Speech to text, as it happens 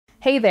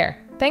Hey there,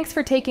 thanks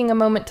for taking a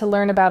moment to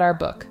learn about our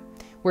book.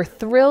 We're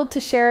thrilled to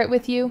share it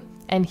with you,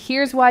 and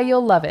here's why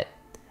you'll love it.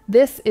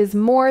 This is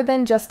more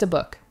than just a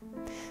book.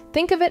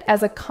 Think of it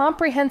as a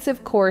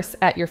comprehensive course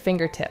at your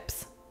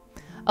fingertips.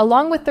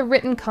 Along with the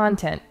written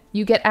content,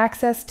 you get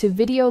access to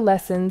video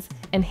lessons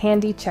and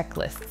handy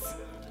checklists.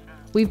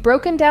 We've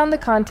broken down the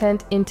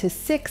content into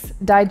 6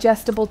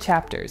 digestible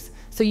chapters,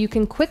 so you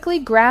can quickly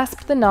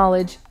grasp the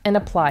knowledge and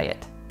apply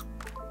it.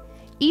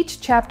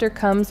 Each chapter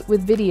comes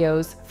with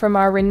videos from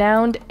our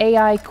renowned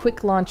AI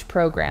Quick Launch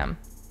program.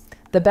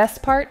 The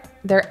best part?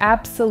 They're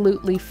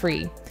absolutely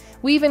free.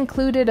 We've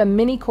included a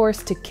mini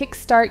course to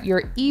kickstart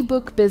your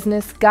ebook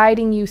business,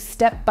 guiding you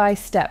step by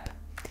step.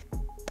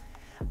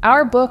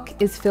 Our book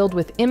is filled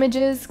with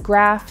images,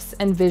 graphs,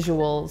 and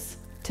visuals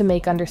to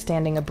make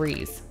understanding a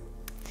breeze.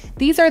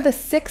 These are the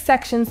 6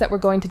 sections that we're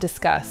going to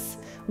discuss.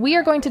 We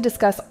are going to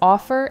discuss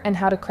offer and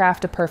how to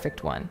craft a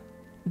perfect one.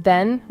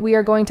 Then we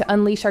are going to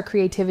unleash our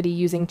creativity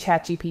using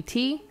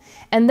ChatGPT.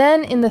 And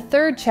then in the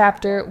 3rd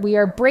chapter, we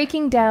are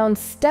breaking down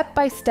step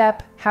by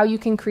step how you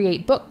can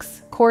create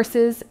books,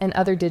 courses, and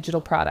other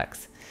digital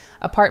products.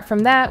 Apart from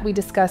that, we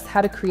discuss how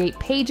to create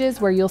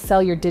pages where you'll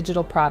sell your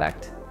digital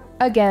product.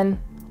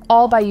 Again,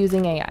 all by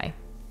using AI.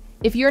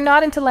 If you're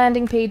not into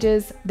landing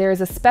pages, there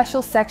is a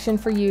special section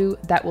for you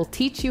that will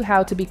teach you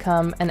how to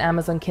become an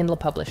Amazon Kindle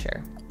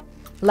publisher.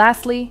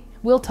 Lastly,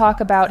 we'll talk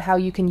about how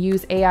you can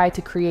use AI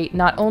to create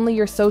not only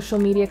your social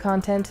media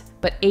content,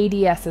 but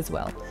ADS as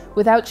well,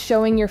 without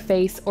showing your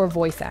face or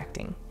voice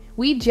acting.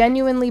 We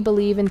genuinely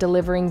believe in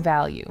delivering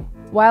value.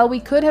 While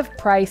we could have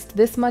priced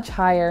this much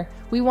higher,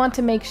 we want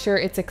to make sure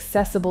it's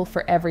accessible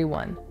for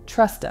everyone.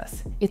 Trust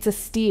us, it's a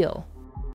steal.